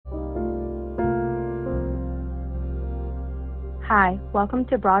Hi, welcome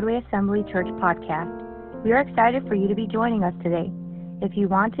to Broadway Assembly Church Podcast. We are excited for you to be joining us today. If you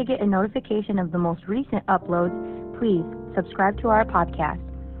want to get a notification of the most recent uploads, please subscribe to our podcast.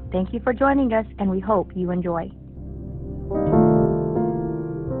 Thank you for joining us, and we hope you enjoy.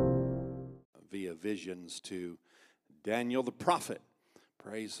 Via visions to Daniel the prophet.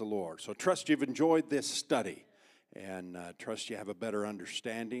 Praise the Lord. So trust you've enjoyed this study, and trust you have a better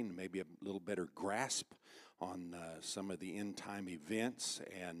understanding, maybe a little better grasp on some of the end-time events.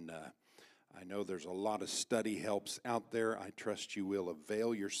 And I know there's a lot of study helps out there. I trust you will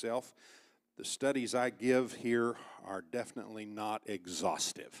avail yourself. The studies I give here are definitely not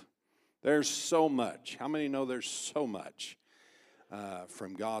exhaustive. There's so much. How many know there's so much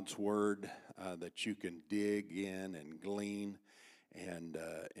from God's Word that you can dig in and glean, and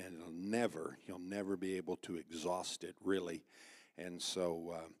you'll never be able to exhaust it, really. And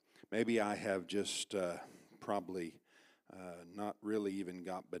so maybe I have just probably not really even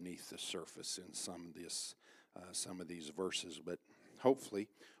got beneath the surface in some of these verses, but hopefully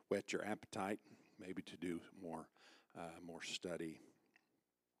whet your appetite, maybe to do more study.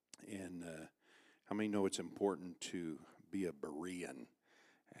 And how many know it's important to be a Berean,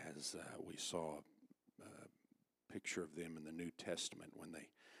 as we saw a picture of them in the New Testament when they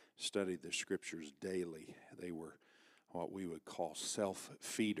studied the Scriptures daily. They were what we would call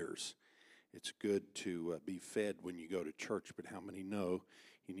self-feeders. It's good to be fed when you go to church, but how many know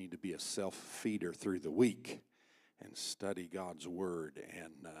you need to be a self-feeder through the week and study God's Word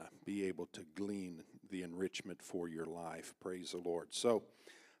and be able to glean the enrichment for your life? Praise the Lord. So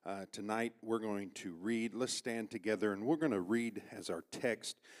tonight we're going to read. Let's stand together, and we're going to read as our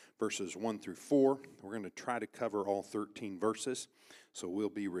text verses 1 through 4. We're going to try to cover all 13 verses, so we'll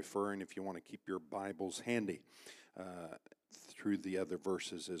be referring, if you want to keep your Bibles handy, through the other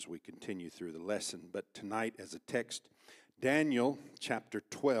verses as we continue through the lesson. But tonight, as a text, Daniel chapter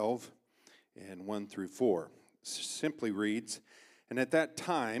 12 and 1 through 4 simply reads, "And at that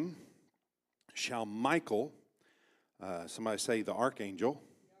time shall Michael," somebody say the archangel.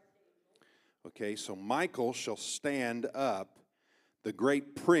 Okay, so Michael shall stand up, the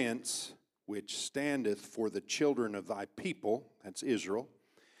great prince which standeth for the children of thy people, that's Israel,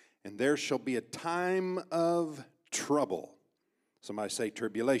 and there shall be a time of trouble. Somebody say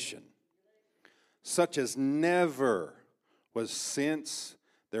tribulation. Such as never was since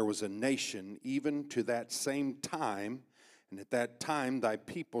there was a nation, even to that same time. And at that time thy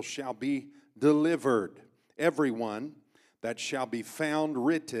people shall be delivered, everyone that shall be found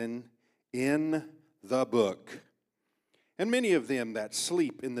written in the book. And many of them that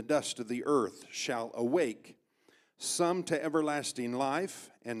sleep in the dust of the earth shall awake, some to everlasting life,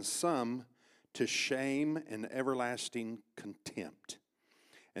 and some to shame and everlasting contempt.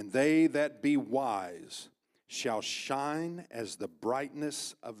 And they that be wise shall shine as the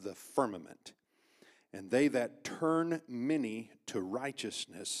brightness of the firmament, and they that turn many to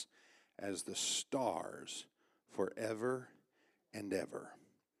righteousness as the stars forever and ever.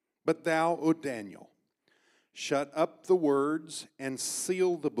 But thou, O Daniel, shut up the words and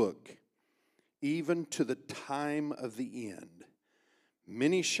seal the book, even to the time of the end.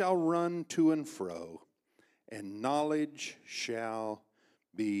 Many shall run to and fro, and knowledge shall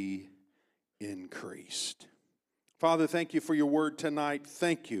be increased." Father, thank you for your word tonight.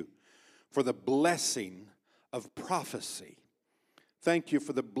 Thank you for the blessing of prophecy. Thank you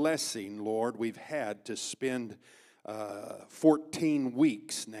for the blessing, Lord, we've had to spend 14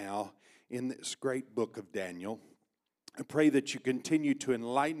 weeks now in this great book of Daniel. I pray that you continue to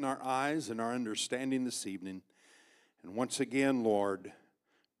enlighten our eyes and our understanding this evening. And once again, Lord,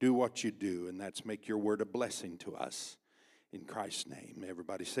 do what you do, and that's make your word a blessing to us. In Christ's name,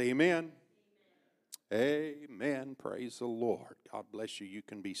 everybody say amen. Amen. Amen. Praise the Lord. God bless you. You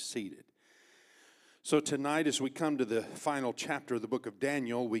can be seated. So tonight, as we come to the final chapter of the book of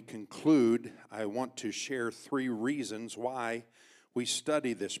Daniel, we conclude. I want to share 3 reasons why we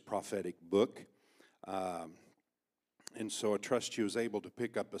study this prophetic book. And so I trust you was able to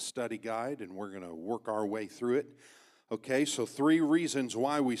pick up a study guide, and we're going to work our way through it. Okay, so 3 reasons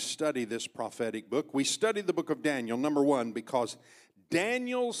why we study this prophetic book. We study the book of Daniel, number 1, because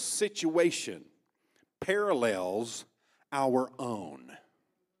Daniel's situation parallels our own.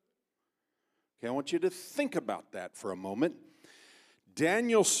 Okay, I want you to think about that for a moment.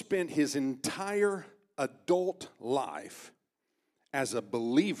 Daniel spent his entire adult life as a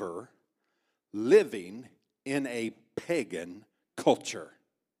believer living in a pagan culture.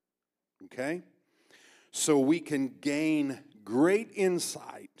 Okay? So we can gain great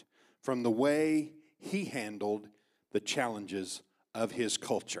insight from the way he handled the challenges of his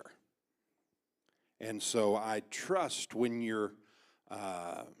culture. And so I trust when you're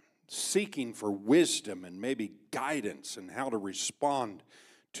seeking for wisdom and maybe guidance and how to respond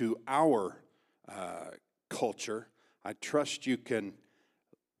to our culture, I trust you can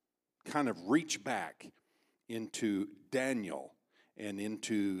kind of reach back into Daniel and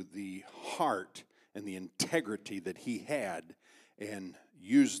into the heart and the integrity that he had and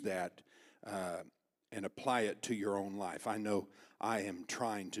use that and apply it to your own life. I know I am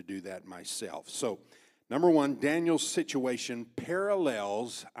trying to do that myself. So, number one, Daniel's situation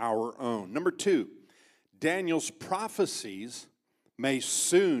parallels our own. Number two, Daniel's prophecies may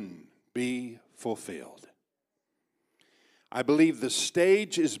soon be fulfilled. I believe the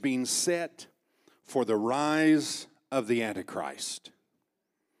stage is being set for the rise of the Antichrist.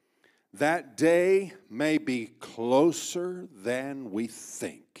 That day may be closer than we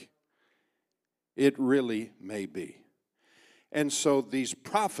think. It really may be. And so these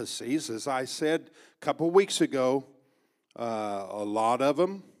prophecies, as I said a couple weeks ago, a lot of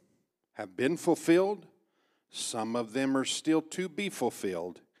them have been fulfilled. Some of them are still to be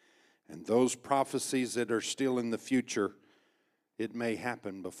fulfilled. And those prophecies that are still in the future, it may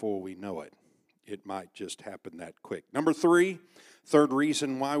happen before we know it. It might just happen that quick. Number three, third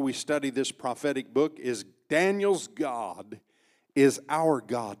reason why we study this prophetic book is Daniel's God is our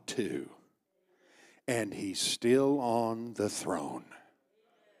God too. And he's still on the throne.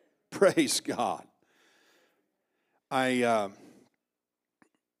 Praise God. I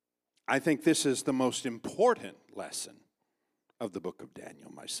think this is the most important lesson of the book of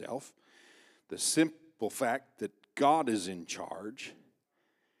Daniel myself. The simple fact that God is in charge.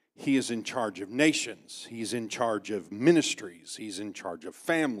 He is in charge of nations. He's in charge of ministries. He's in charge of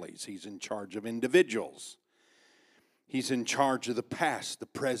families. He's in charge of individuals. He's in charge of the past, the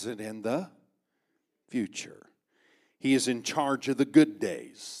present, and the future. He is in charge of the good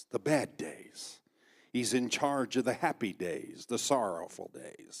days, the bad days. He's in charge of the happy days, the sorrowful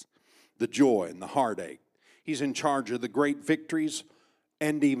days, the joy and the heartache. He's in charge of the great victories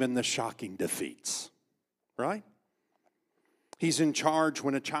and even the shocking defeats. Right? He's in charge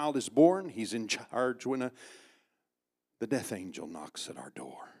when a child is born. He's in charge when the death angel knocks at our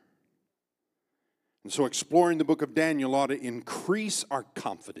door. And so exploring the book of Daniel ought to increase our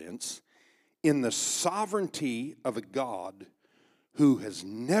confidence in the sovereignty of a God who has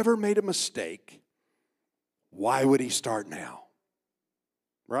never made a mistake. Why would he start now?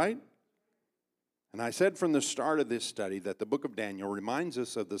 Right? And I said from the start of this study that the book of Daniel reminds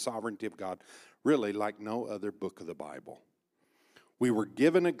us of the sovereignty of God really like no other book of the Bible. We were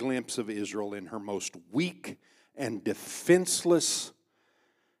given a glimpse of Israel in her most weak and defenseless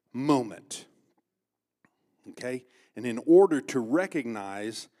moment. Okay? And in order to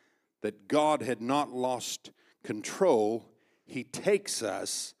recognize that God had not lost control, he takes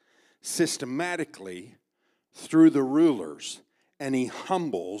us systematically through the rulers and he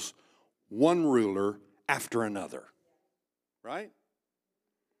humbles one ruler after another. Right?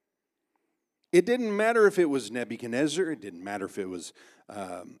 It didn't matter if it was Nebuchadnezzar. It didn't matter if it was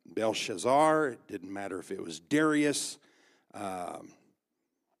Belshazzar. It didn't matter if it was Darius.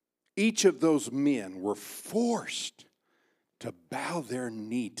 Each of those men were forced to bow their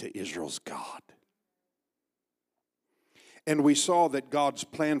knee to Israel's God. And we saw that God's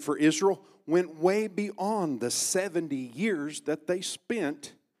plan for Israel went way beyond the 70 years that they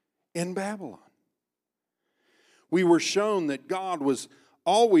spent in Babylon. We were shown that God was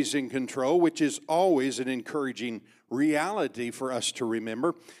always in control, which is always an encouraging reality for us to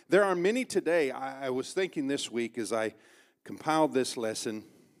remember. There are many today, I was thinking this week as I compiled this lesson,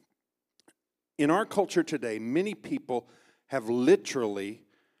 in our culture today, many people have literally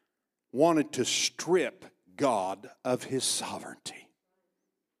wanted to strip God of his sovereignty.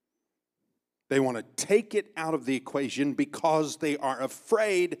 They want to take it out of the equation because they are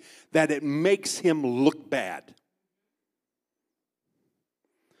afraid that it makes him look bad.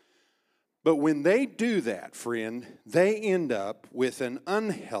 But when they do that, friend, they end up with an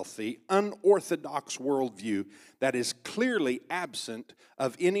unhealthy, unorthodox worldview that is clearly absent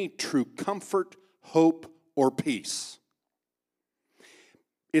of any true comfort, hope, or peace.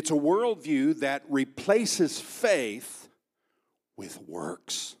 It's a worldview that replaces faith with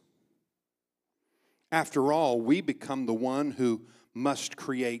works. After all, we become the one who must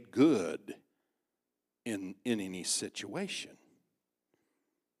create good in any situation.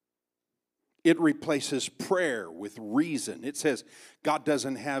 It replaces prayer with reason. It says God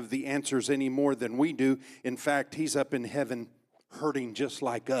doesn't have the answers any more than we do. In fact, he's up in heaven hurting just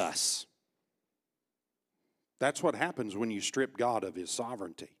like us. That's what happens when you strip God of his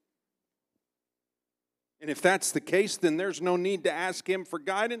sovereignty. And if that's the case, then there's no need to ask Him for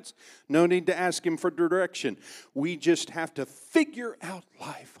guidance, no need to ask Him for direction. We just have to figure out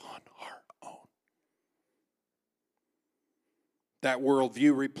life on our own. That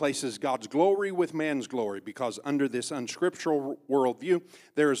worldview replaces God's glory with man's glory, because under this unscriptural worldview,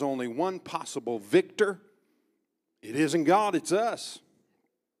 there is only one possible victor. It isn't God, it's us.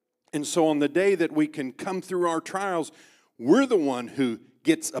 And so on the day that we can come through our trials, we're the one who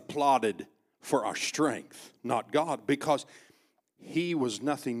gets applauded for our strength, not God, because He was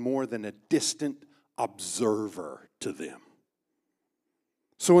nothing more than a distant observer to them.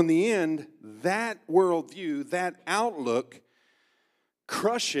 So in the end, that worldview, that outlook,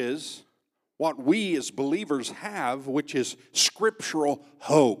 crushes what we as believers have, which is scriptural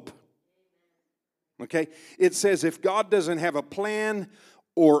hope. Okay? It says if God doesn't have a plan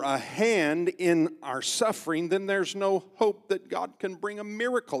or a hand in our suffering, then there's no hope that God can bring a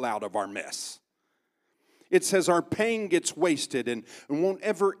miracle out of our mess. It says our pain gets wasted and won't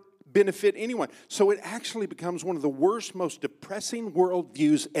ever benefit anyone. So it actually becomes one of the worst, most depressing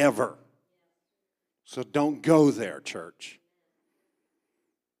worldviews ever. So don't go there, church.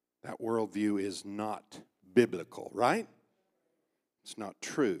 That worldview is not biblical, right? It's not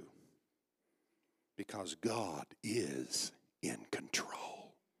true. Because God is in control.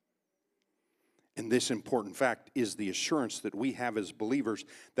 And this important fact is the assurance that we have as believers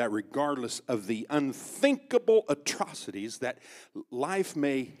that regardless of the unthinkable atrocities that life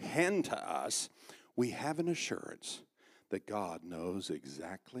may hand to us, we have an assurance that God knows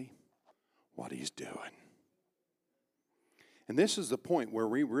exactly what He's doing. And this is the point where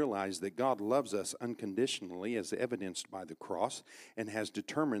we realize that God loves us unconditionally, as evidenced by the cross, and has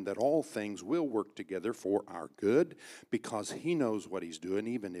determined that all things will work together for our good because He knows what He's doing,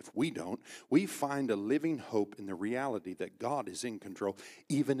 even if we don't. We find a living hope in the reality that God is in control,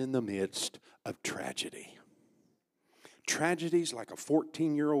 even in the midst of tragedy. Tragedies like a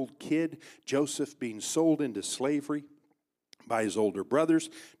 14-year-old kid, Joseph, being sold into slavery by his older brothers,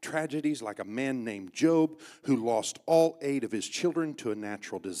 tragedies like a man named Job who lost all 8 of his children to a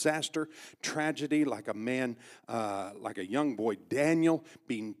natural disaster, tragedy like a man, like a young boy Daniel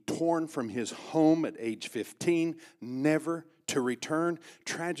being torn from his home at age 15, never to return,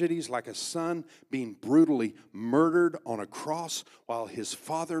 tragedies like a son being brutally murdered on a cross while his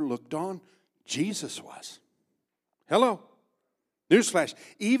father looked on. Jesus was. Hello. Newsflash.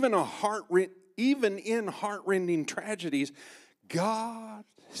 Even in heart-rending tragedies, God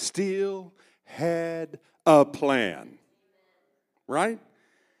still had a plan. Right?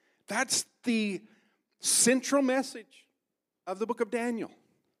 That's the central message of the book of Daniel.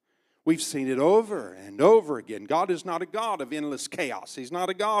 We've seen it over and over again. God is not a God of endless chaos. He's not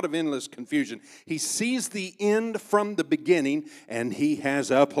a God of endless confusion. He sees the end from the beginning, and He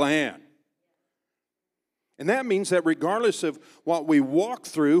has a plan. And that means that regardless of what we walk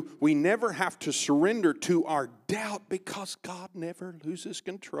through, we never have to surrender to our doubt because God never loses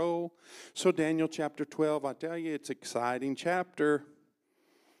control. So Daniel chapter 12, I tell you, it's an exciting chapter.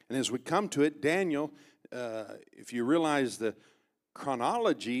 And as we come to it, Daniel, if you realize the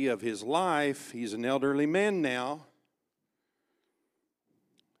chronology of his life, he's an elderly man now.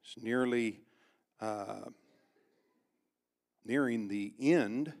 He's nearly nearing the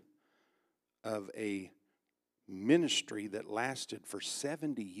end of a ministry that lasted for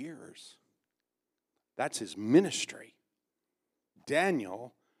 70 years. That's his ministry.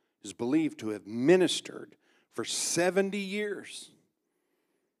 Daniel is believed to have ministered for 70 years.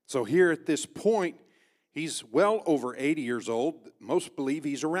 So here at this point, he's well over 80 years old. Most believe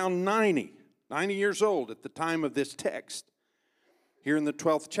he's around 90 years old at the time of this text, here in the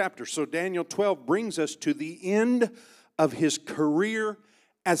 12th chapter. So Daniel 12 brings us to the end of his career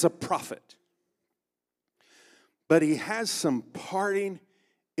as a prophet. But he has some parting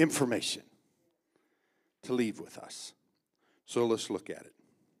information to leave with us. So let's look at it.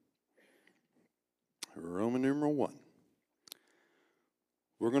 Roman numeral 1.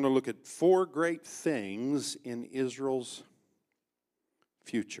 We're going to look at 4 great things in Israel's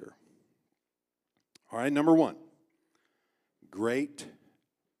future. All right, number 1. Great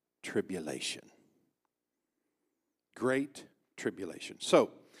tribulation. Great tribulation.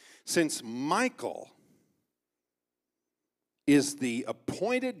 So, since Michael is the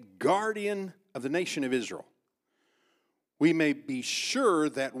appointed guardian of the nation of Israel, we may be sure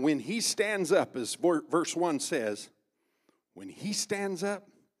that when he stands up, as verse 1 says, when he stands up,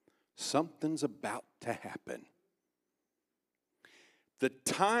 something's about to happen. The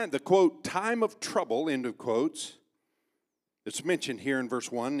quote, time of trouble, end of quotes, that's mentioned here in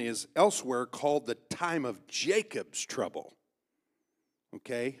verse 1 is elsewhere called the time of Jacob's trouble.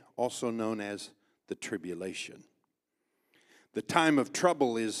 Okay, also known as the tribulation. The time of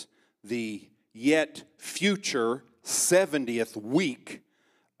trouble is the yet future 70th week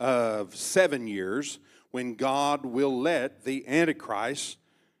of 7 years when God will let the Antichrist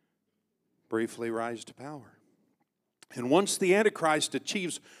briefly rise to power. And once the Antichrist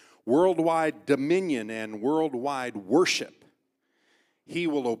achieves worldwide dominion and worldwide worship, he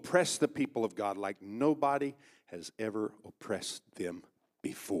will oppress the people of God like nobody has ever oppressed them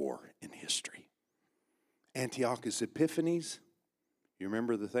before in history. Antiochus Epiphanes, you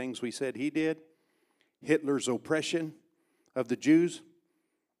remember the things we said he did? Hitler's oppression of the Jews,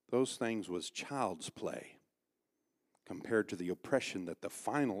 those things was child's play compared to the oppression that the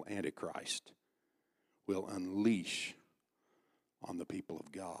final Antichrist will unleash on the people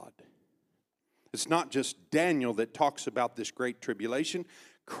of God. It's not just Daniel that talks about this great tribulation.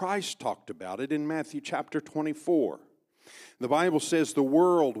 Christ talked about it in Matthew chapter 24. The Bible says the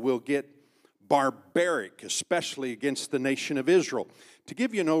world will get barbaric, especially against the nation of Israel. To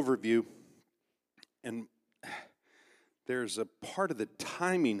give you an overview, and there's a part of the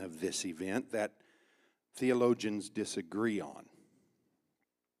timing of this event that theologians disagree on.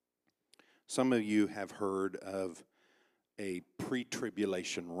 Some of you have heard of a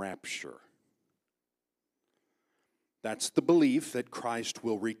pre-tribulation rapture. That's the belief that Christ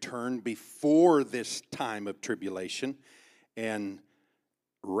will return before this time of tribulation and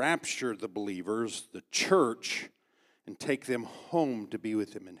rapture the believers, the church, and take them home to be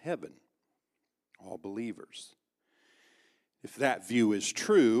with him in heaven. All believers. If that view is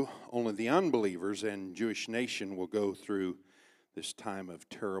true, only the unbelievers and Jewish nation will go through this time of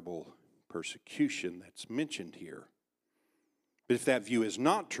terrible persecution that's mentioned here. But if that view is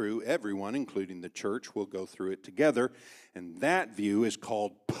not true, everyone, including the church, will go through it together, and that view is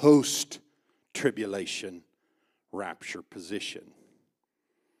called post-tribulation rapture position.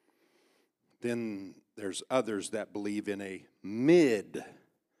 Then there's others that believe in a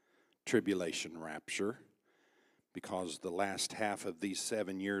mid-tribulation rapture, because the last half of these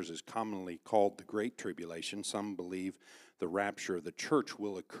 7 years is commonly called the Great Tribulation. Some believe the rapture of the church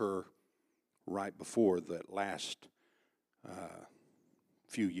will occur right before the last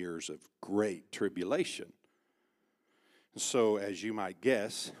few years of great tribulation. So, as you might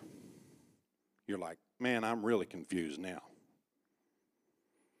guess, you're like, man, I'm really confused now.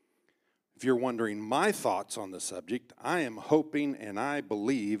 If you're wondering my thoughts on the subject, I am hoping and I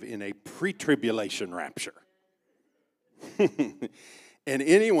believe in a pre-tribulation rapture. And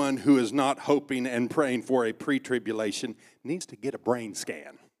anyone who is not hoping and praying for a pre-tribulation needs to get a brain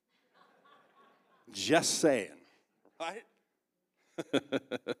scan. Just saying, right?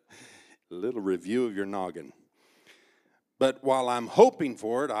 A little review of your noggin. But while I'm hoping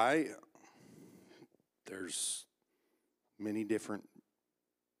for it, there's many different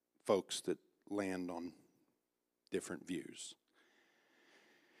folks that land on different views.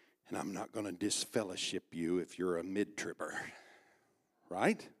 And I'm not going to disfellowship you if you're a mid-tribber,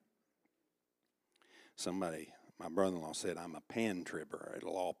 right? My brother-in-law said, I'm a pan-tribber.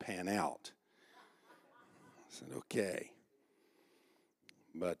 It'll all pan out. I said, okay.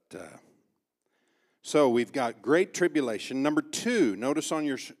 But, so we've got great tribulation. Number 2, notice on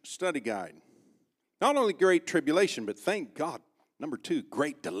your study guide. Not only great tribulation, but thank God, number 2,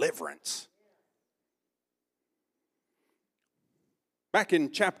 great deliverance. Back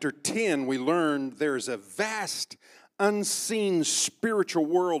in chapter 10, we learned there's a vast, unseen spiritual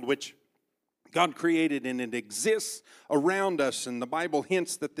world which God created, and it exists around us. And the Bible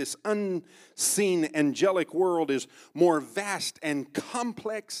hints that this unseen angelic world is more vast and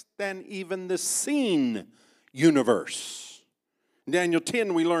complex than even the seen universe. In Daniel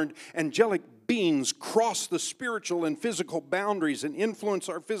 10, we learned angelic beings cross the spiritual and physical boundaries and influence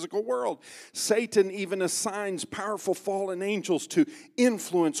our physical world. Satan even assigns powerful fallen angels to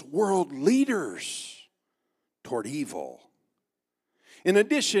influence world leaders toward evil. In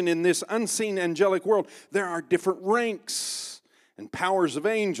addition, in this unseen angelic world, there are different ranks and powers of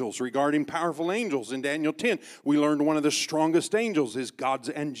angels. Regarding powerful angels, in Daniel 10, we learned one of the strongest angels is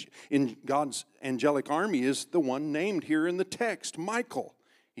God's angelic army is the one named here in the text, Michael.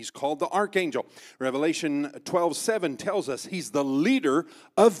 He's called the archangel. Revelation 12:7 tells us he's the leader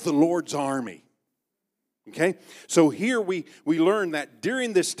of the Lord's army. Okay? So here we learn that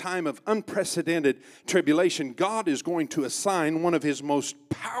during this time of unprecedented tribulation, God is going to assign one of his most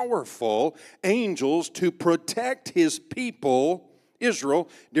powerful angels to protect his people, Israel,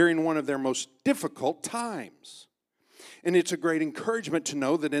 during one of their most difficult times. And it's a great encouragement to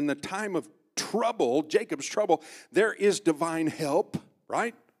know that in the time of trouble, Jacob's trouble, there is divine help,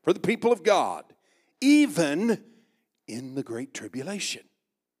 right, for the people of God, even in the great tribulation.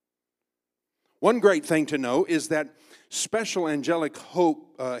 One great thing to know is that special angelic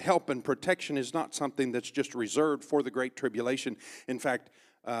help and protection is not something that's just reserved for the Great Tribulation. In fact,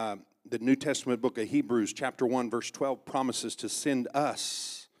 the New Testament book of Hebrews, chapter 1, verse 12, promises to send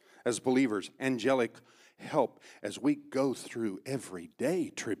us, as believers, angelic help as we go through everyday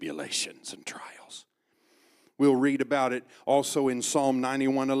tribulations and trials. We'll read about it also in Psalm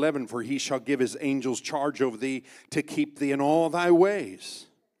 91:11, for he shall give his angels charge over thee to keep thee in all thy ways.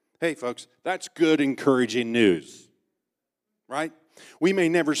 Hey, folks, that's good, encouraging news, right? We may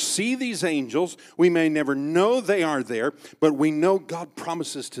never see these angels. We may never know they are there, but we know God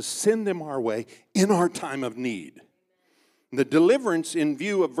promises to send them our way in our time of need. The deliverance in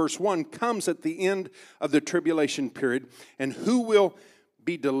view of verse 1 comes at the end of the tribulation period. And who will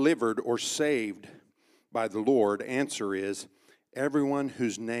be delivered or saved by the Lord? Answer is everyone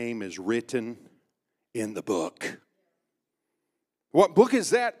whose name is written in the book. What book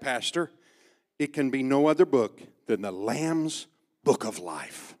is that, Pastor? It can be no other book than the Lamb's Book of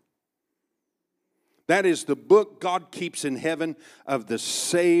Life. That is the book God keeps in heaven of the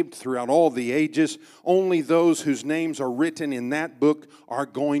saved throughout all the ages. Only those whose names are written in that book are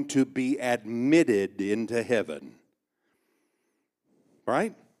going to be admitted into heaven.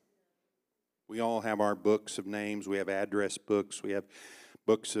 Right? We all have our books of names. We have address books. We have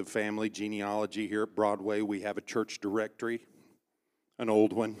books of family genealogy. Here at Broadway, we have a church directory, an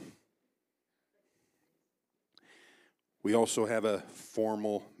old one. We also have a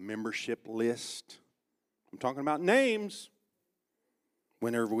formal membership list. I'm talking about names.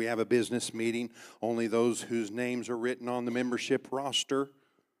 Whenever we have a business meeting, only those whose names are written on the membership roster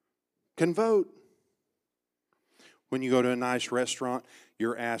can vote. When you go to a nice restaurant,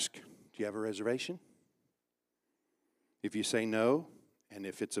 you're asked, do you have a reservation? If you say no, and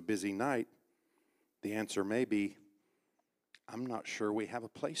if it's a busy night, the answer may be, I'm not sure we have a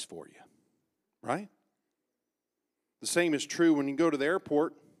place for you. Right? The same is true when you go to the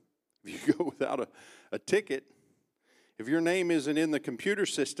airport. If you go without a ticket, if your name isn't in the computer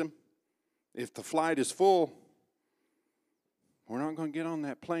system, if the flight is full, we're not going to get on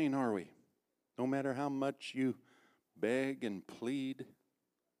that plane, are we? No matter how much you beg and plead.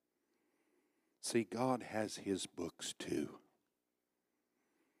 See, God has his books too.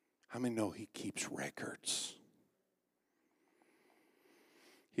 How many know he keeps records?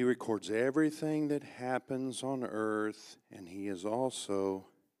 He records everything that happens on earth, and he has also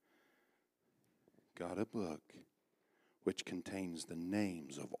got a book which contains the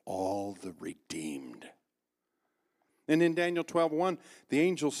names of all the redeemed. And in Daniel 12:1, the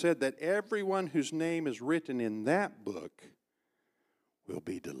angel said that everyone whose name is written in that book will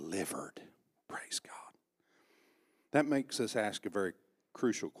be delivered. Praise God. That makes us ask a very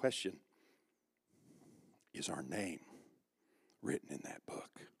crucial question. Is our name written in that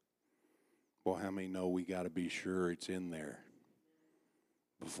book? Well, how many know we got to be sure it's in there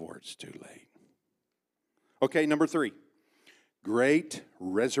before it's too late? Okay, number 3. Great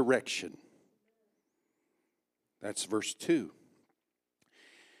resurrection. That's verse 2.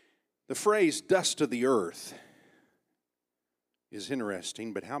 The phrase dust of the earth is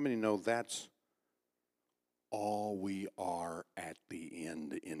interesting, but how many know that's all we are at the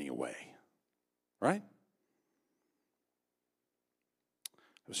end anyway? Right?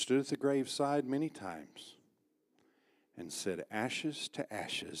 I've stood at the graveside many times and said, ashes to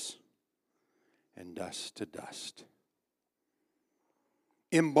ashes and dust to dust.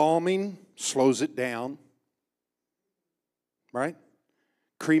 Embalming slows it down, right?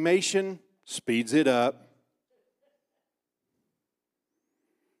 Cremation speeds it up.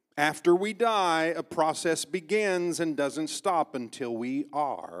 After we die, a process begins and doesn't stop until we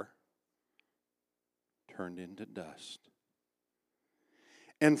are turned into dust.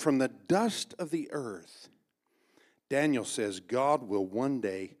 And from the dust of the earth, Daniel says God will one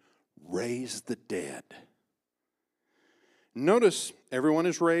day raise the dead. Notice everyone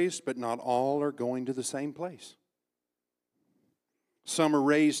is raised, but not all are going to the same place. Some are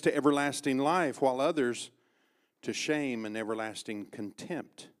raised to everlasting life, while others to shame and everlasting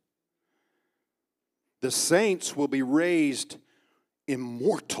contempt. The saints will be raised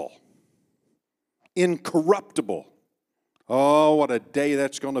immortal, incorruptible. Oh, what a day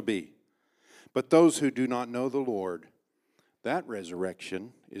that's going to be. But those who do not know the Lord, that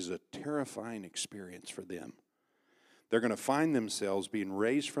resurrection is a terrifying experience for them. They're going to find themselves being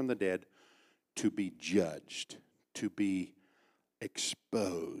raised from the dead to be judged, to be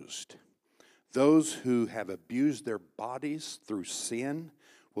exposed. Those who have abused their bodies through sin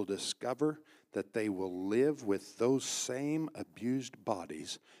will discover that they will live with those same abused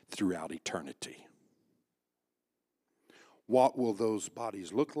bodies throughout eternity. What will those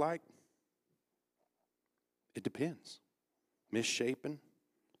bodies look like? It depends. Misshapen,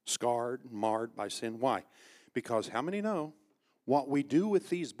 scarred, marred by sin. Why? Because how many know what we do with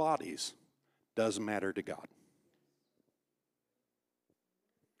these bodies doesn't matter to God?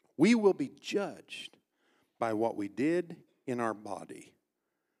 We will be judged by what we did in our body.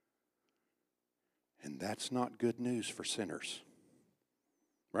 And that's not good news for sinners.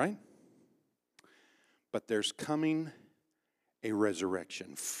 Right? But there's coming a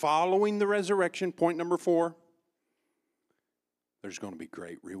resurrection. Following the resurrection, point number 4, there's going to be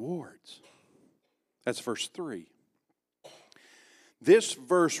great rewards. That's verse 3. This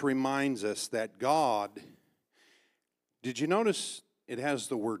verse reminds us that God, did you notice it has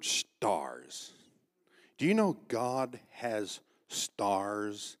the word stars? Do you know God has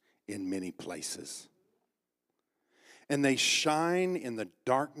stars in many places? And they shine in the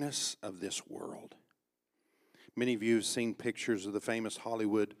darkness of this world. Many of you have seen pictures of the famous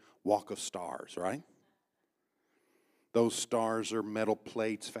Hollywood Walk of Stars, right? Those stars are metal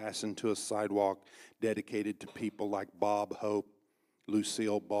plates fastened to a sidewalk dedicated to people like Bob Hope,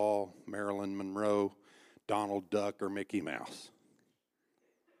 Lucille Ball, Marilyn Monroe, Donald Duck, or Mickey Mouse.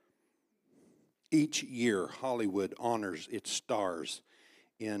 Each year, Hollywood honors its stars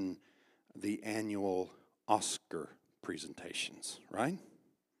in the annual Oscar presentations, right?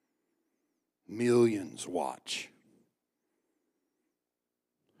 Millions watch.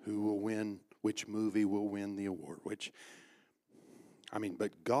 Who will win? Which movie will win the award?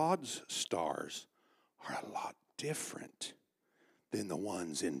 But God's stars are a lot different than the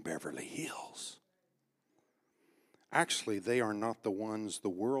ones in Beverly Hills. Actually, they are not the ones the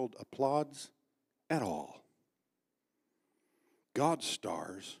world applauds at all. God's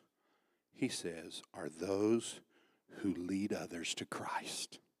stars, he says, are those who lead others to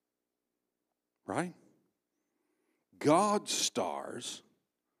Christ. Right? God's stars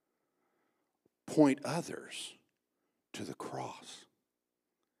point others to the cross.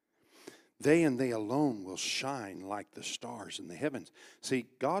 They and they alone will shine like the stars in the heavens. See,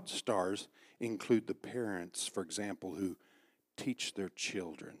 God's stars include the parents, for example, who teach their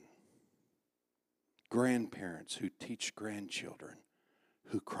children. Grandparents who teach grandchildren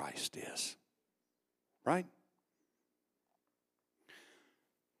who Christ is. Right?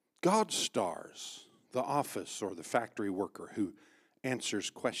 God's stars, the office or the factory worker who answers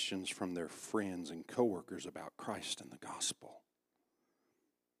questions from their friends and coworkers about Christ and the gospel.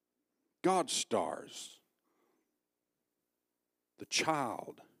 God's stars, the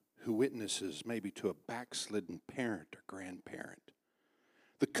child who witnesses maybe to a backslidden parent or grandparent.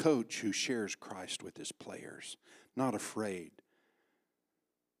 The coach who shares Christ with his players, not afraid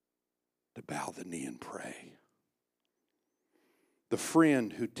to bow the knee and pray. The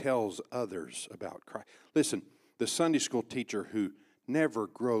friend who tells others about Christ. Listen, the Sunday school teacher who never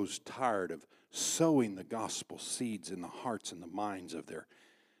grows tired of sowing the gospel seeds in the hearts and the minds of their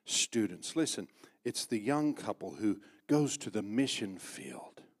students. Listen, it's the young couple who goes to the mission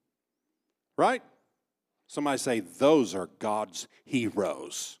field. Right? Somebody say, those are God's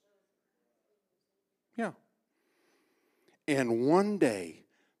heroes. Yeah. And one day,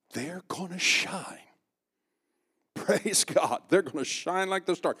 they're going to shine. Praise God. They're going to shine like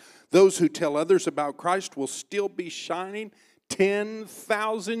the stars. Those who tell others about Christ will still be shining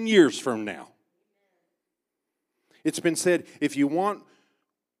 10,000 years from now. It's been said, if you want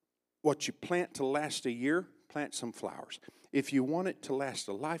what you plant to last a year, plant some flowers. If you want it to last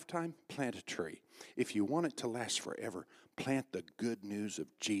a lifetime, plant a tree. If you want it to last forever, plant the good news of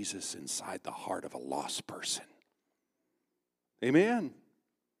Jesus inside the heart of a lost person. Amen.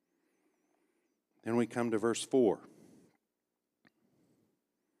 Then we come to verse 4,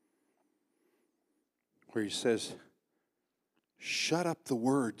 where he says, shut up the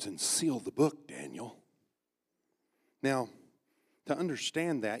words and seal the book, Daniel. Now, to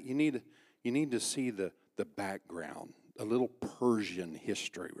understand that, you need to see the background, a little Persian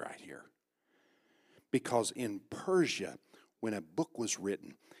history right here. Because in Persia, when a book was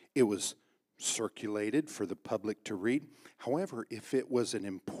written, it was circulated for the public to read. However, if it was an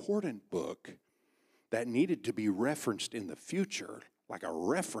important book that needed to be referenced in the future, like a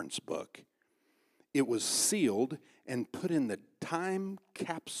reference book, it was sealed and put in the time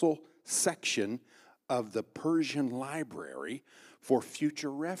capsule section of the Persian library for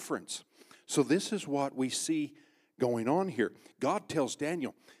future reference. So this is what we see going on here. God tells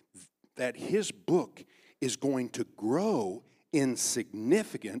Daniel that his book is going to grow in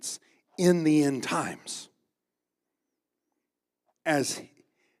significance in the end times. As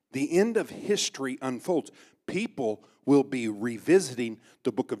the end of history unfolds, people will be revisiting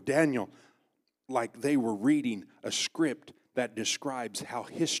the book of Daniel like they were reading a script that describes how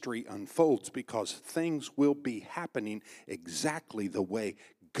history unfolds, because things will be happening exactly the way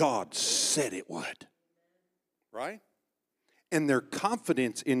God said it would. Right? And their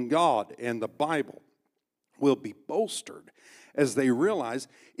confidence in God and the Bible will be bolstered as they realize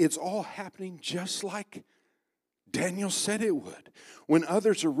it's all happening just like Daniel said it would. When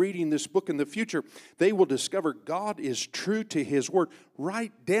others are reading this book in the future, they will discover God is true to His word.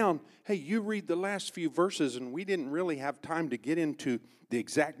 Write down, hey, you read the last few verses, and we didn't really have time to get into the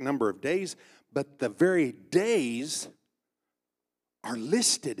exact number of days, but the very days are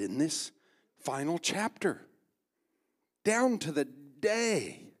listed in this final chapter, down to the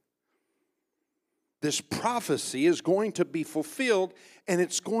day. This prophecy is going to be fulfilled, and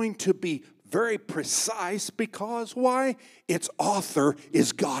it's going to be very precise, because why? Its author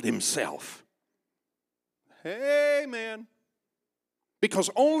is God Himself. Amen. Because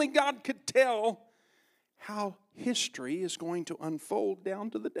only God could tell how history is going to unfold down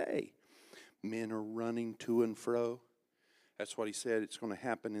to the day. Men are running to and fro. That's what He said. It's going to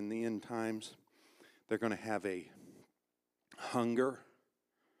happen in the end times. They're going to have a hunger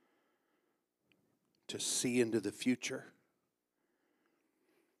to see into the future.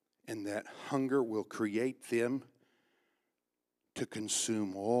 And that hunger will create them to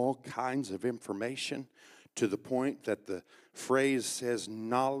consume all kinds of information, to the point that the phrase says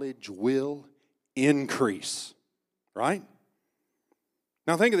knowledge will increase. Right?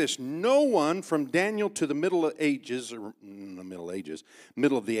 Now think of this. No one from Daniel to the middle of the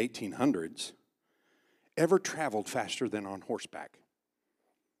 1800s, ever traveled faster than on horseback.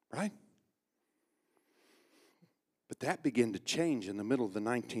 Right? But that began to change in the middle of the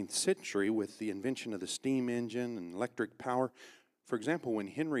 19th century with the invention of the steam engine and electric power. For example, when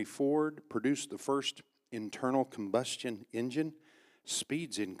Henry Ford produced the first internal combustion engine,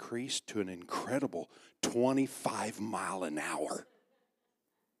 speeds increased to an incredible 25 miles an hour.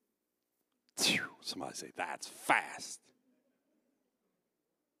 Somebody say, that's fast.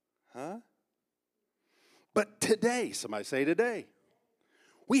 Huh? But today, somebody say today,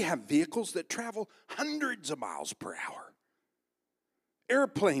 we have vehicles that travel hundreds of miles per hour.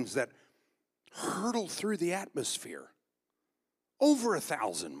 Airplanes that hurtle through the atmosphere over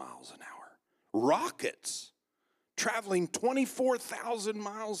 1,000 miles an hour. Rockets traveling 24,000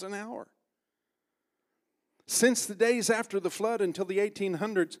 miles an hour. Since the days after the flood until the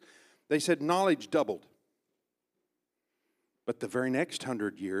 1800s, they said knowledge doubled. But the very next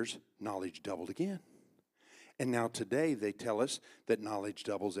 100 years, knowledge doubled again. And now today they tell us that knowledge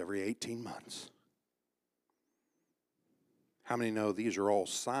doubles every 18 months. How many know these are all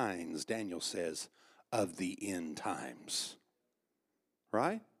signs, Daniel says, of the end times?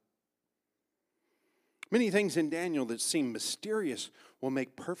 Right? Many things in Daniel that seem mysterious will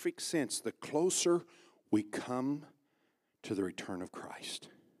make perfect sense the closer we come to the return of Christ.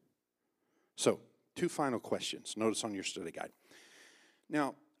 So, 2 final questions. Notice on your study guide.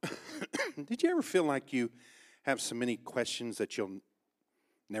 Now, did you ever feel like you have so many questions that you'll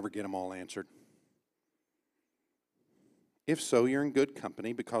never get them all answered? If so, you're in good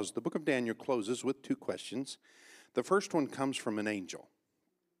company, because the book of Daniel closes with 2 questions. The first one comes from an angel.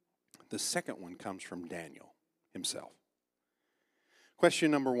 The second one comes from Daniel himself. Question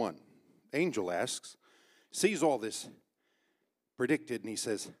number 1. Angel asks, sees all this predicted, and he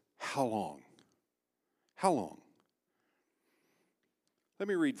says, how long? How long? Let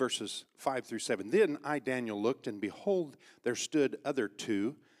me read verses 5 through 7. Then I, Daniel, looked, and behold, there stood other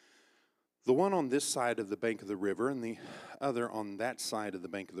 2, the one on this side of the bank of the river, and the other on that side of the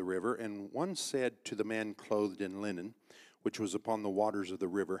bank of the river. And one said to the man clothed in linen, which was upon the waters of the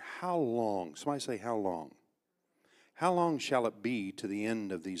river, how long? Somebody say, how long? How long shall it be to the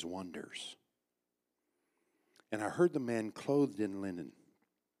end of these wonders? And I heard the man clothed in linen,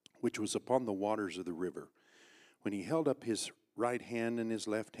 which was upon the waters of the river, when he held up his right hand and his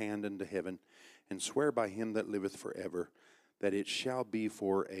left hand unto heaven, and swear by him that liveth forever, that it shall be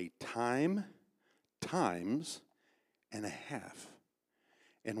for a time, times, and a half.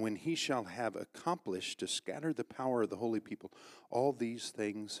 And when he shall have accomplished to scatter the power of the holy people, all these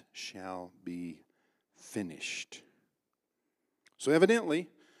things shall be finished. So evidently,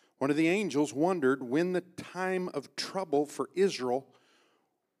 one of the angels wondered when the time of trouble for Israel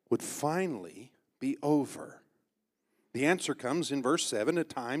would finally be over. The answer comes in verse 7, a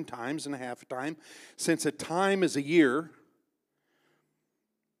time, times, and a half a time. Since a time is a year,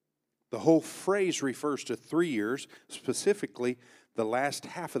 the whole phrase refers to 3 years, specifically the last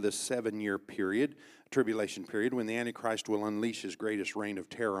half of the 7-year period, tribulation period, when the Antichrist will unleash his greatest reign of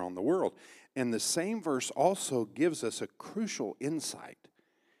terror on the world. And the same verse also gives us a crucial insight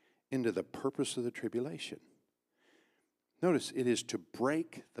into the purpose of the tribulation. Notice, it is to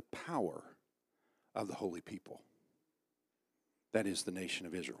break the power of the holy people. That is the nation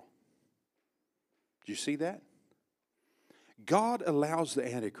of Israel. Do you see that? God allows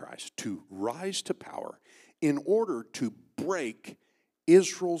the Antichrist to rise to power in order to break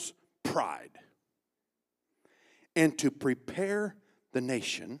Israel's pride and to prepare the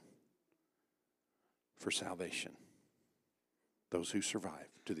nation for salvation, those who survive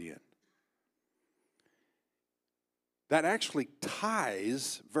to the end. That actually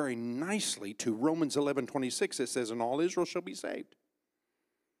ties very nicely to Romans 11:26. It says, and all Israel shall be saved.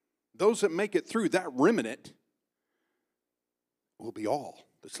 Those that make it through, that remnant will be all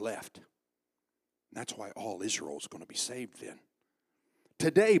that's left. And that's why all Israel is going to be saved then.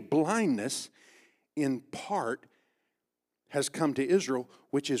 Today, blindness in part has come to Israel,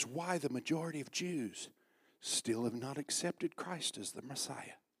 which is why the majority of Jews still have not accepted Christ as the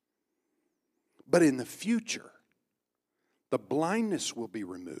Messiah. But in the future, the blindness will be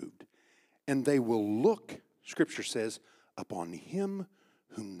removed, and they will look, Scripture says, upon him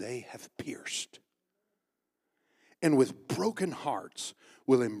whom they have pierced, and with broken hearts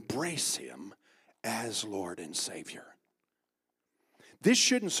will embrace him as Lord and Savior. This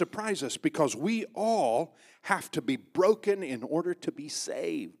shouldn't surprise us because we all have to be broken in order to be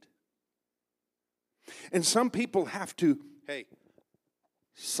saved. And some people have to,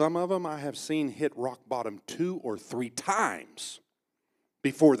 some of them I have seen hit rock bottom 2 or 3 times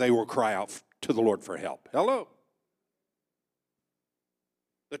before they will cry out to the Lord for help. Hello?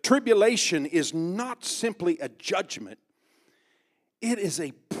 The tribulation is not simply a judgment. It is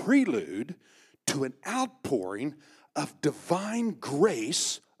a prelude to an outpouring of divine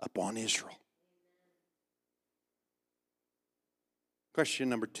grace upon Israel. Question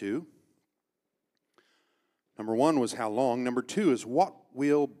number 2. Number 1 was how long. Number 2 is what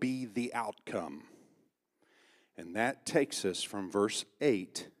will be the outcome? And that takes us from verse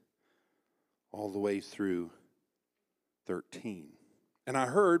 8 all the way through 13. And I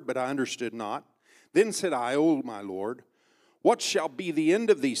heard, but I understood not. Then said I, O my Lord, what shall be the end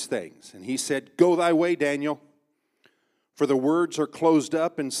of these things? And he said, go thy way, Daniel. For the words are closed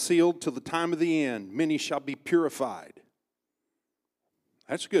up and sealed till the time of the end. Many shall be purified.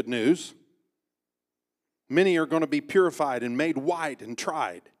 That's good news. Many are going to be purified and made white and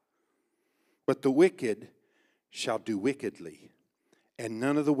tried. But the wicked shall do wickedly, and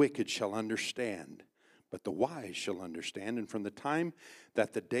none of the wicked shall understand. But the wise shall understand, and from the time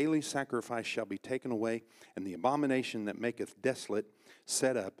that the daily sacrifice shall be taken away, and the abomination that maketh desolate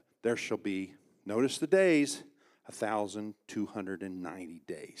set up, there shall be, notice the days, 1,290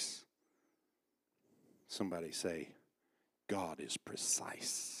 days. Somebody say, God is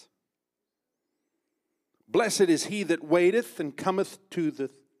precise. Blessed is he that waiteth and cometh to the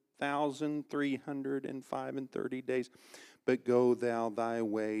 1,330 days. But go thou thy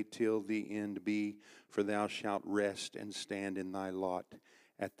way till the end be, for thou shalt rest and stand in thy lot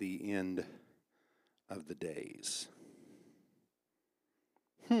at the end of the days.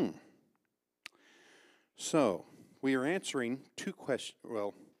 So, we are answering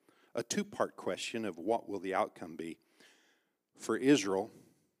a two-part question of what will the outcome be for Israel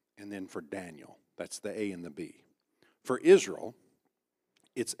and then for Daniel. That's the A and the B. For Israel,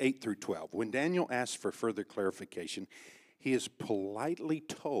 it's 8 through 12. When Daniel asks for further clarification, he is politely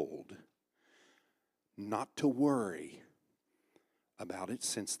told not to worry about it,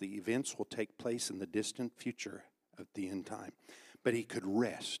 since the events will take place in the distant future of the end time. But he could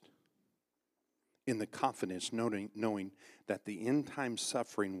rest in the confidence, knowing that the end time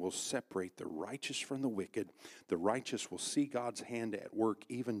suffering will separate the righteous from the wicked. The righteous will see God's hand at work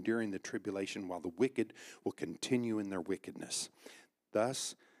even during the tribulation, while the wicked will continue in their wickedness.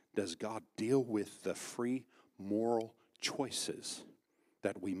 Thus does God deal with the free moral choices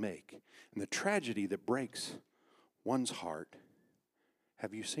that we make. And the tragedy that breaks one's heart,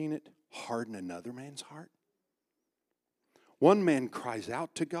 have you seen it harden another man's heart? One man cries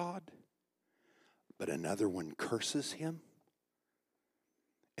out to God, but another one curses him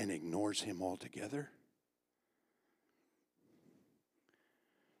and ignores him altogether.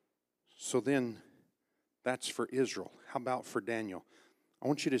 So then, that's for Israel. How about for Daniel? I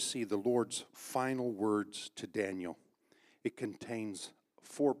want you to see the Lord's final words to Daniel. It contains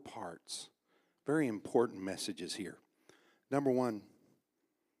 4 parts. Very important messages here. Number 1,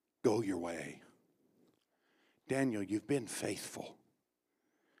 go your way. Daniel, you've been faithful.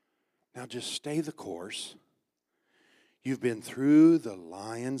 Now just stay the course. You've been through the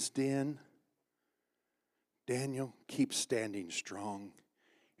lion's den. Daniel, keep standing strong.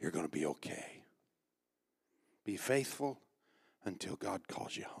 You're going to be okay. Be faithful until God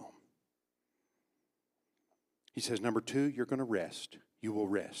calls you home. He says, number 2, you're going to rest. You will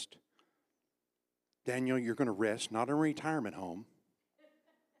rest. Daniel, you're going to rest, not in a retirement home,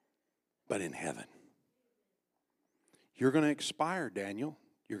 but in heaven. You're going to expire, Daniel.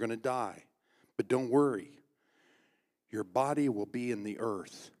 You're going to die. But don't worry. Your body will be in the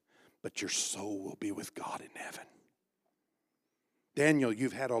earth, but your soul will be with God in heaven. Daniel,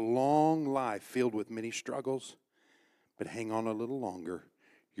 you've had a long life filled with many struggles, but hang on a little longer.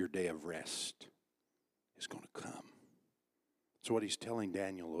 Your day of rest is going to come. That's what he's telling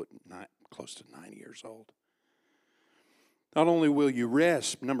Daniel at close to 90 years old. Not only will you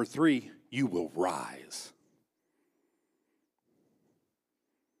rest, number 3, you will rise.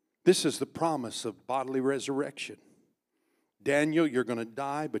 This is the promise of bodily resurrection. Daniel, you're going to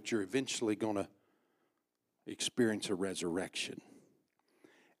die, but you're eventually going to experience a resurrection.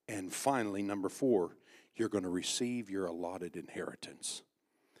 And finally, number 4, you're going to receive your allotted inheritance.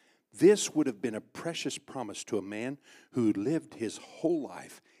 This would have been a precious promise to a man who lived his whole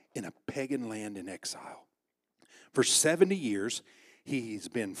life in a pagan land in exile. For 70 years, he's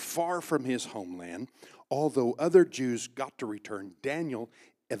been far from his homeland. Although other Jews got to return, Daniel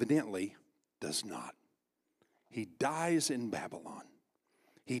evidently does not. He dies in Babylon.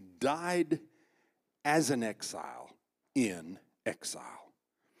 He died as an exile in exile.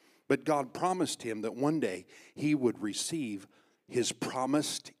 But God promised him that one day he would receive his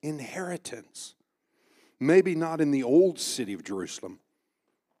promised inheritance. Maybe not in the old city of Jerusalem,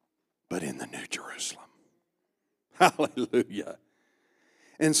 but in the new Jerusalem. Hallelujah.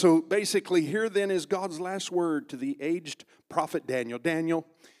 And so basically here then is God's last word to the aged prophet Daniel. Daniel,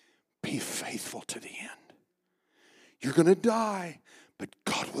 be faithful to the end. You're going to die, but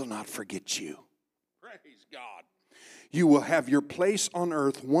God will not forget you. Praise God. You will have your place on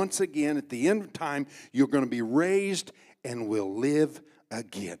earth once again. At the end of time, you're going to be raised and will live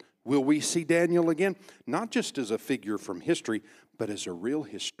again. Will we see Daniel again? Not just as a figure from history, but as a real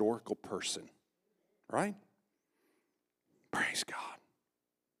historical person. Right? Praise God.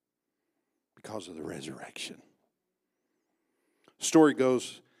 Because of the resurrection. Story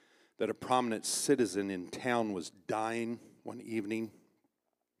goes that a prominent citizen in town was dying one evening.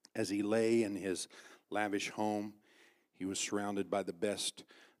 As he lay in his lavish home, he was surrounded by the best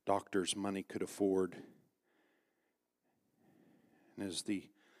doctors money could afford. And as the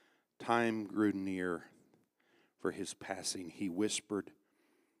time grew near for his passing, he whispered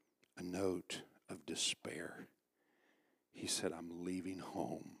a note of despair. He said, I'm leaving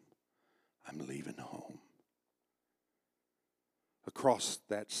home. I'm leaving home. Across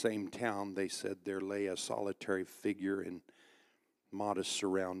that same town, they said there lay a solitary figure in modest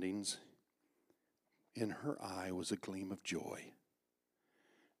surroundings. In her eye was a gleam of joy.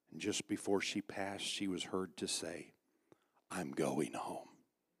 And just before she passed, she was heard to say, I'm going home.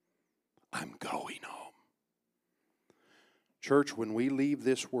 I'm going home. Church, when we leave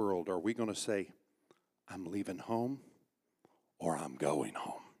this world, are we going to say, I'm leaving home or I'm going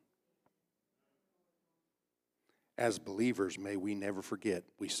home? As believers, may we never forget,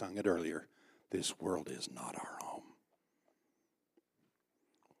 we sung it earlier, this world is not our home.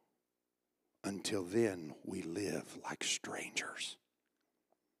 Until then, we live like strangers.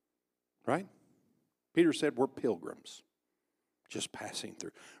 Right? Peter said we're pilgrims, just passing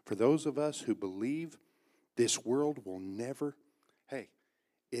through. For those of us who believe this world will never,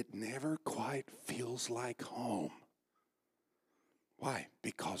 it never quite feels like home. Why?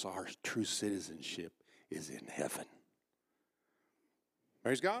 Because our true citizenship is in heaven.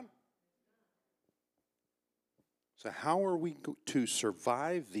 Praise God. So how are we to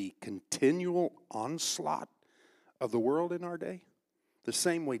survive the continual onslaught of the world in our day? The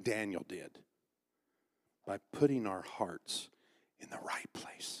same way Daniel did. By putting our hearts in the right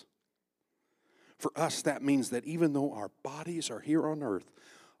place. For us, that means that even though our bodies are here on earth,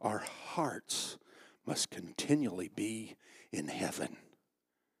 our hearts must continually be in heaven.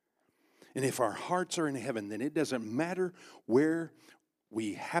 And if our hearts are in heaven, then it doesn't matter where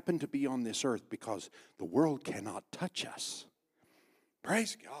we happen to be on this earth because the world cannot touch us.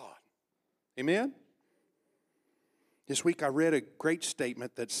 Praise God. Amen? This week I read a great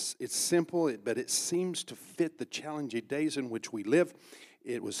statement it's simple, but it seems to fit the challenging days in which we live.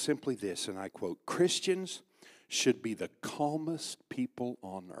 It was simply this, and I quote, Christians should be the calmest people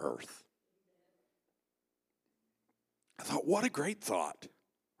on earth. I thought, what a great thought,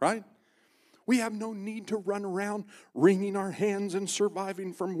 right? We have no need to run around wringing our hands and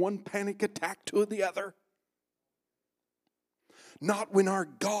surviving from one panic attack to the other. Not when our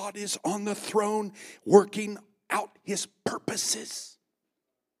God is on the throne working out his purposes.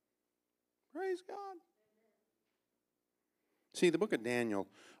 Praise God. See, the book of Daniel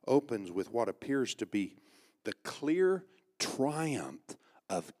opens with what appears to be the clear triumph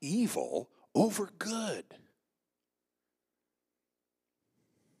of evil over good.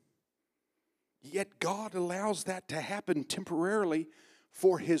 Yet God allows that to happen temporarily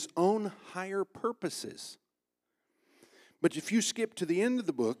for his own higher purposes. But if you skip to the end of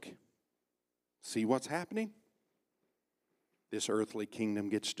the book, see what's happening? This earthly kingdom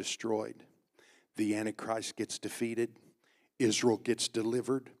gets destroyed. The Antichrist gets defeated. Israel gets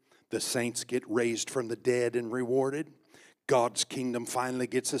delivered. The saints get raised from the dead and rewarded. God's kingdom finally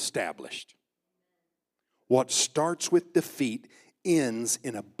gets established. What starts with defeat ends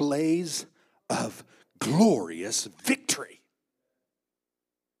in a blaze of glorious victory.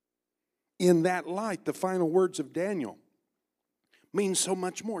 In that light, the final words of Daniel mean so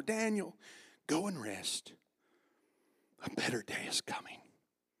much more. Daniel, go and rest. A better day is coming.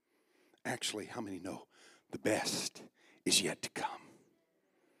 Actually, how many know the best is yet to come?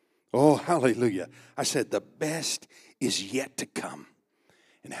 Oh, hallelujah. I said the best is yet to come.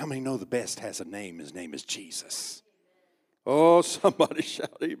 And how many know the best has a name? His name is Jesus. Oh, somebody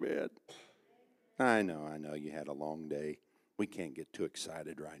shout amen. I know you had a long day. We can't get too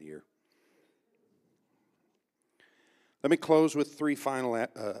excited right here. Let me close with 3 final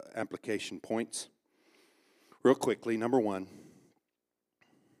application points. Real quickly, number 1.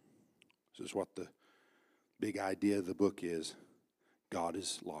 This is what the big idea of the book is. God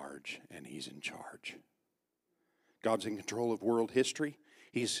is large and he's in charge. God's in control of world history.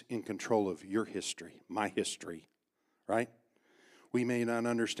 He's in control of your history, my history, right? We may not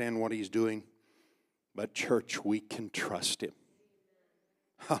understand what he's doing, but church, we can trust him.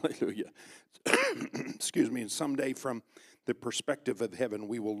 Hallelujah. Excuse me. And someday from the perspective of heaven,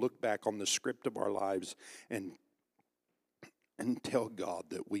 we will look back on the script of our lives and tell God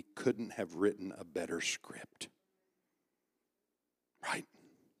that we couldn't have written a better script. Right?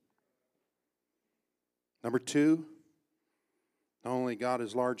 Number 2, not only God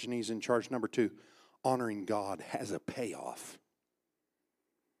is large and he's in charge. Number 2, honoring God has a payoff.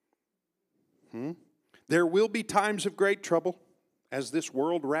 There will be times of great trouble as this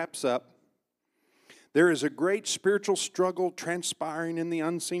world wraps up. There is a great spiritual struggle transpiring in the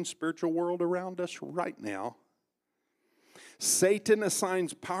unseen spiritual world around us right now. Satan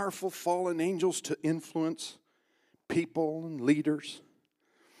assigns powerful fallen angels to influence people and leaders.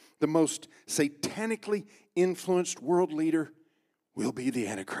 The most satanically influenced world leader will be the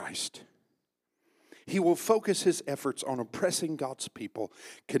Antichrist. He will focus his efforts on oppressing God's people,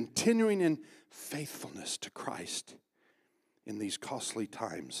 continuing in faithfulness to Christ in these costly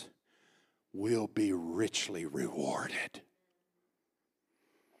times will be richly rewarded.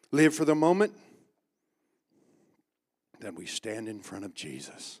 Live for the moment that we stand in front of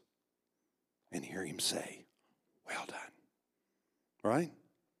Jesus and hear him say, well done. Right?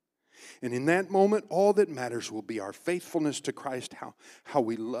 And in that moment, all that matters will be our faithfulness to Christ, how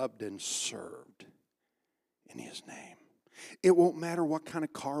we loved and served in his name. It won't matter what kind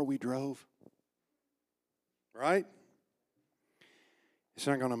of car we drove. Right? It's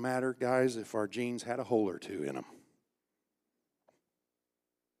not going to matter, guys, if our jeans had a hole or two in them.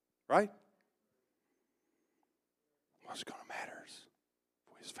 Right? What's going to matter is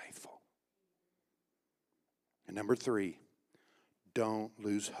if he's faithful. And number 3, don't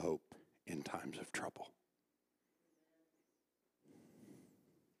lose hope in times of trouble.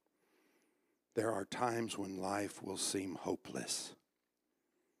 There are times when life will seem hopeless.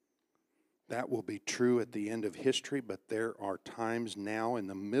 That will be true at the end of history, but there are times now in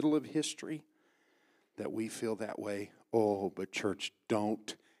the middle of history that we feel that way. Oh, but church,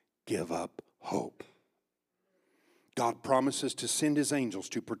 don't give up hope. God promises to send his angels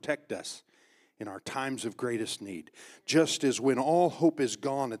to protect us in our times of greatest need. Just as when all hope is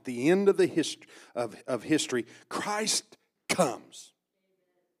gone at the end of the history, Christ comes.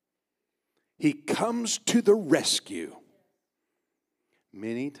 He comes to the rescue.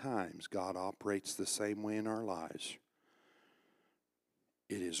 Many times God operates the same way in our lives.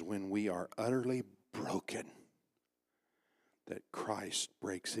 It is when we are utterly broken that Christ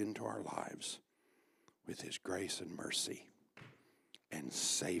breaks into our lives with his grace and mercy and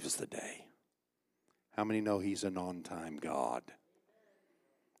saves the day. How many know he's an on-time God?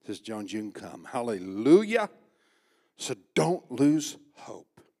 Says Jones, you can come. Hallelujah. So don't lose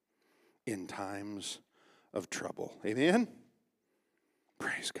hope in times of trouble. Amen?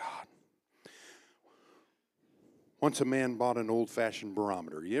 Praise God. Once a man bought an old-fashioned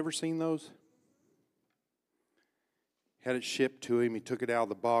barometer. You ever seen those? Had it shipped to him. He took it out of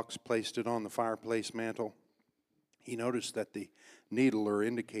the box, placed it on the fireplace mantle. He noticed that the needle or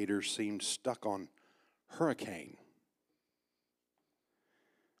indicator seemed stuck on hurricane.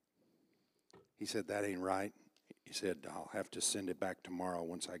 He said, that ain't right. He said, I'll have to send it back tomorrow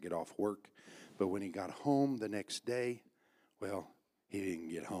once I get off work. But when he got home the next day, well, he didn't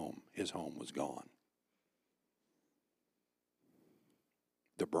get home. His home was gone.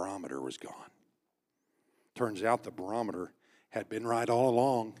 The barometer was gone. Turns out the barometer had been right all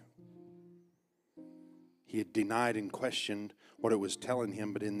along. He had denied and questioned what it was telling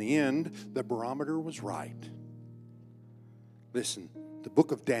him, but in the end, the barometer was right. Listen, the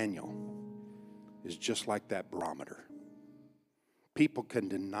book of Daniel is just like that barometer. People can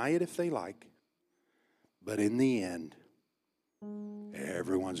deny it if they like, but in the end,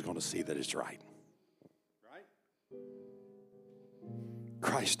 everyone's going to see that it's right. Right?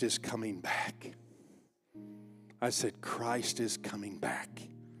 Christ is coming back. I said, Christ is coming back.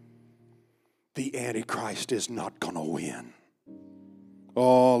 The Antichrist is not going to win.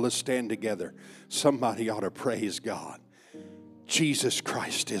 Oh, let's stand together. Somebody ought to praise God. Jesus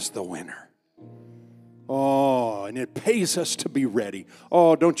Christ is the winner. Oh, and it pays us to be ready.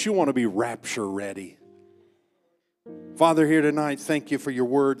 Oh, don't you want to be rapture ready? Father, here tonight, thank you for your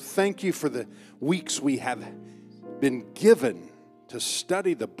word. Thank you for the weeks we have been given to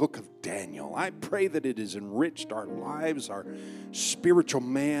study the book of Daniel. I pray that it has enriched our lives, our spiritual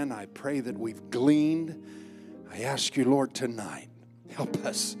man. I pray that we've gleaned. I ask you, Lord, tonight, help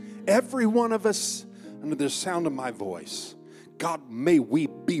us, every one of us, under the sound of my voice. God, may we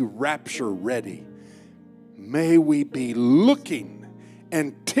be rapture ready. May we be looking,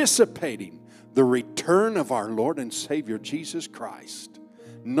 anticipating the return of our Lord and Savior Jesus Christ.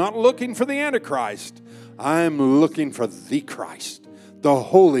 Not looking for the Antichrist. I'm looking for the Christ, the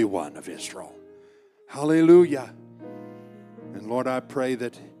Holy One of Israel. Hallelujah. And Lord, I pray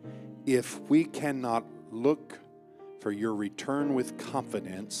that if we cannot look for your return with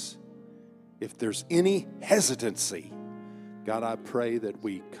confidence, if there's any hesitancy, God, I pray that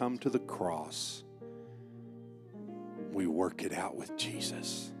we come to the cross. We work it out with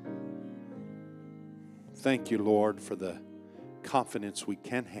Jesus. Thank you, Lord, for the confidence we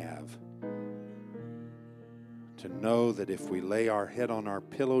can have to know that if we lay our head on our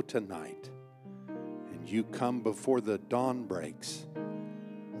pillow tonight and you come before the dawn breaks,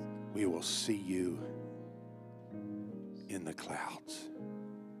 we will see you in the clouds.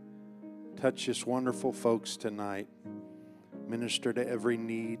 Touch this wonderful folks tonight. Minister to every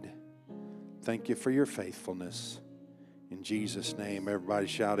need. Thank you for your faithfulness. In Jesus' name, everybody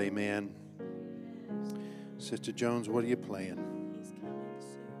shout amen. Sister Jones, what are you playing?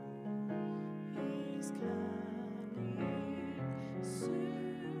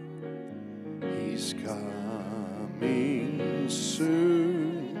 He's coming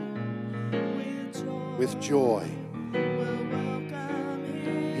soon. With joy.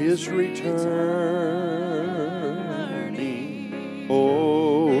 His returning.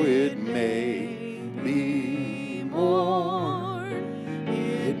 Oh, it may be morn.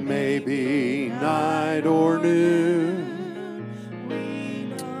 It may be night or noon.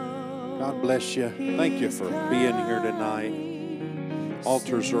 God bless you. Thank you for being here tonight.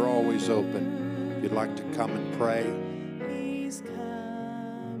 Altars are always open. If you'd like to come and pray.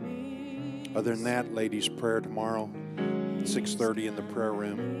 Other than that, ladies' prayer tomorrow, 6:30 in the prayer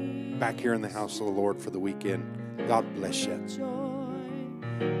room. Back here in the house of the Lord for the weekend. God bless you.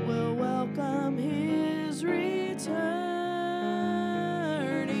 We'll welcome his return.